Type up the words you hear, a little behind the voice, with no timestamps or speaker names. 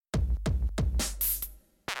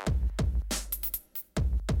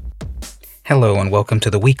Hello and welcome to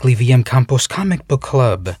the weekly vmcampos Comic Book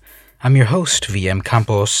Club. I'm your host,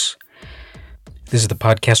 vmcampos. This is the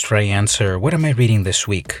podcast where I answer, what am I reading this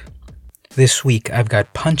week? This week I've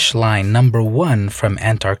got Punchline #1 from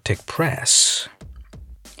Antarctic Press.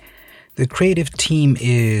 The creative team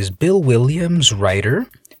is Bill Williams, writer,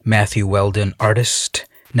 Matthew Weldon, artist,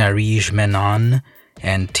 Nareej Menon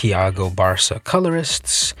and Tiago Barca,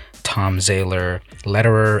 colorists, Tom Zahler,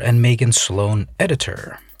 letterer, and Megan Sloan,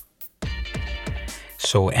 editor.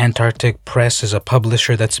 So Antarctic Press is a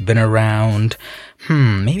publisher that's been around,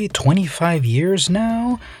 maybe 25 years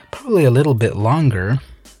now? Probably a little bit longer.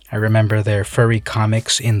 I remember their furry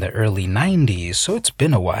comics in the early 90s, so it's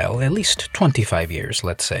been a while, at least 25 years,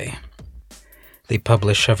 let's say. They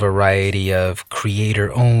publish a variety of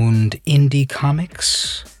creator-owned indie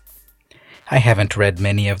comics. I haven't read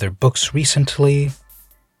many of their books recently,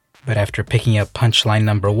 but after picking up Punchline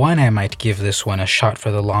 #1, I might give this one a shot for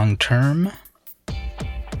the long term.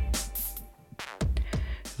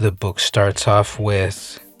 The book starts off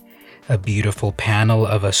with a beautiful panel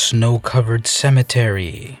of a snow-covered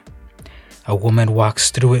cemetery. A woman walks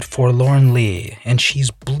through it forlornly, and she's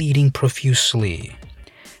bleeding profusely.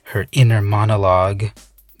 Her inner monologue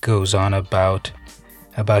goes on about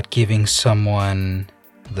giving someone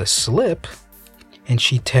the slip, and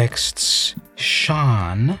she texts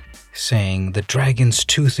Sean, saying, "The dragon's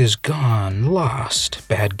tooth is gone, lost,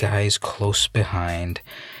 bad guys close behind."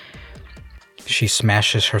 She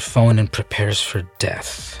smashes her phone and prepares for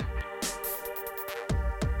death.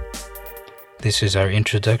 This is our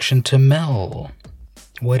introduction to Mel.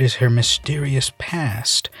 What is her mysterious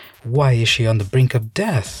past? Why is she on the brink of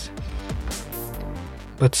death?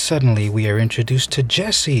 But suddenly we are introduced to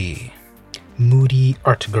Jessie, moody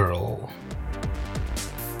art girl.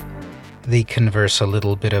 They converse a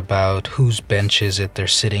little bit about whose bench is it they're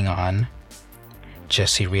sitting on.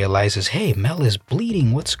 Jessie realizes, hey, Mel is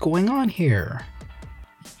bleeding. What's going on here?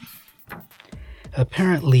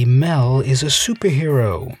 Apparently, Mel is a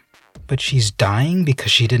superhero, but she's dying because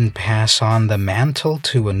she didn't pass on the mantle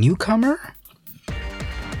to a newcomer?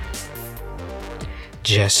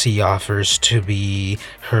 Jessie offers to be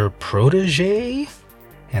her protege,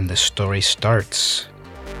 and the story starts.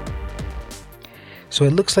 So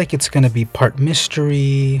it looks like it's going to be part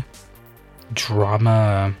mystery,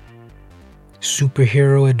 drama,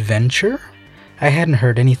 superhero adventure? I hadn't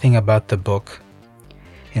heard anything about the book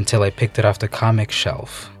until I picked it off the comic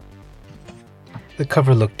shelf. The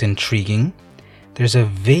cover looked intriguing. There's a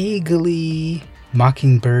vaguely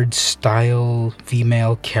Mockingbird-style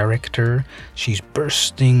female character. She's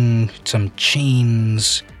bursting some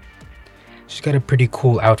chains. She's got a pretty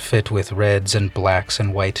cool outfit with reds and blacks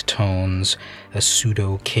and white tones, a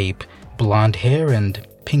pseudo cape, blonde hair, and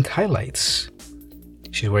pink highlights.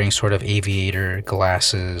 She's wearing sort of aviator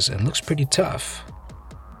glasses and looks pretty tough.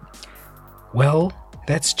 Well,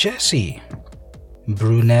 that's Jessie.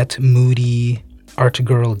 Brunette, moody art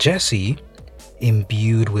girl Jessie,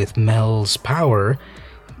 imbued with Mel's power,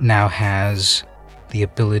 now has the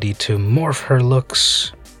ability to morph her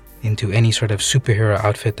looks into any sort of superhero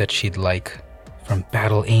outfit that she'd like. From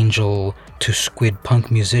battle angel to squid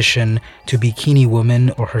punk musician to bikini woman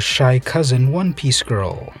or her shy cousin One Piece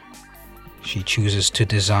girl. She chooses to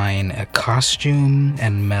design a costume,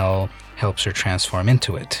 and Mel helps her transform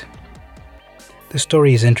into it. The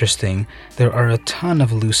story is interesting. There are a ton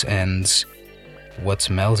of loose ends. What's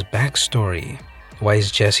Mel's backstory? Why is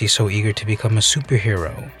Jessie so eager to become a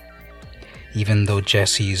superhero? Even though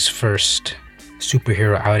Jessie's first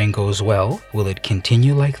superhero outing goes well, will it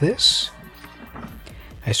continue like this?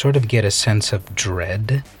 I sort of get a sense of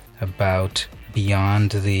dread about beyond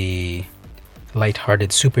the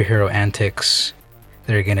lighthearted superhero antics,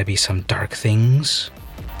 there are going to be some dark things.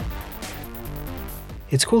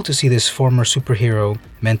 It's cool to see this former superhero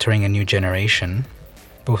mentoring a new generation.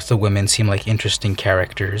 Both the women seem like interesting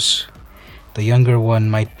characters. The younger one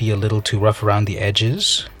might be a little too rough around the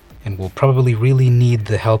edges, and will probably really need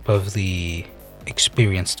the help of the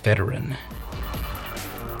experienced veteran.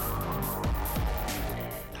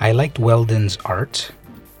 I liked Weldon's art.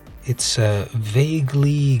 It's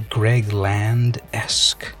vaguely Greg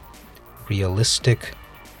Land-esque, realistic.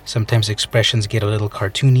 Sometimes expressions get a little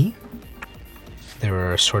cartoony.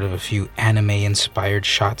 There are sort of a few anime-inspired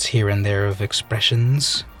shots here and there of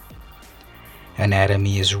expressions.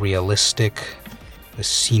 Anatomy is realistic, the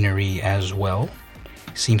scenery as well.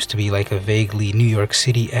 Seems to be like a vaguely New York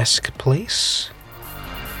City-esque place.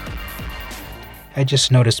 I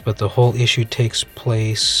just noticed, but the whole issue takes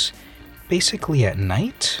place basically at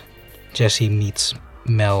night. Jessie meets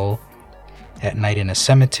Mel at night in a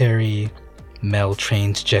cemetery. Mel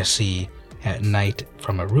trains Jessie at night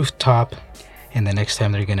from a rooftop, and the next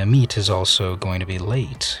time they're going to meet is also going to be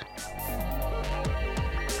late.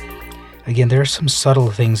 Again, there are some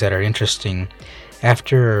subtle things that are interesting.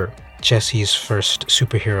 After Jessie's first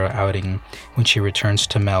superhero outing, when she returns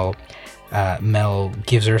to Mel, Mel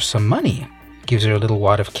gives her some money, gives her a little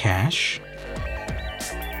wad of cash.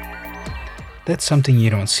 That's something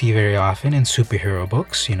you don't see very often in superhero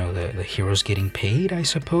books, you know, the heroes getting paid, I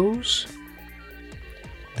suppose.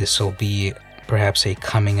 This will be perhaps a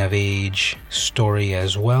coming-of-age story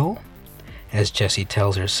as well, as Jessie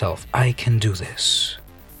tells herself, I can do this.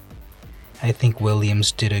 I think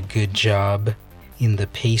Williams did a good job in the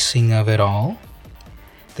pacing of it all.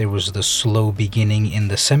 There was the slow beginning in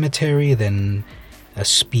the cemetery, then a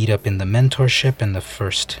speed up in the mentorship and the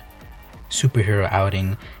first superhero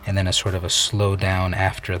outing, and then a sort of a slow down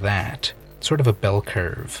after that. Sort of a bell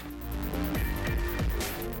curve.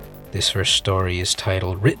 This first story is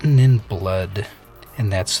titled Written in Blood,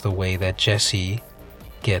 and that's the way that Jessie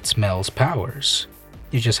gets Mel's powers.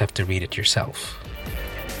 You just have to read it yourself.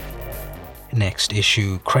 Next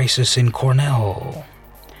issue, Crisis in Cornell.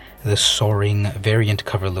 The soaring variant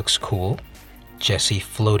cover looks cool. Jessie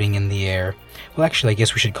floating in the air. Well, actually, I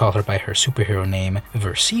guess we should call her by her superhero name,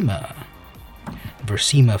 Versima.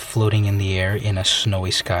 Versima floating in the air in a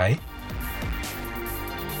snowy sky.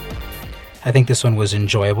 I think this one was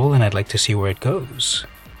enjoyable, and I'd like to see where it goes.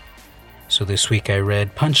 So this week I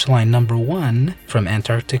read Punchline #1 from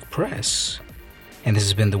Antarctic Press. And this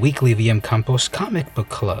has been the weekly VM Campos Comic Book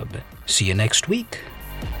Club. See you next week.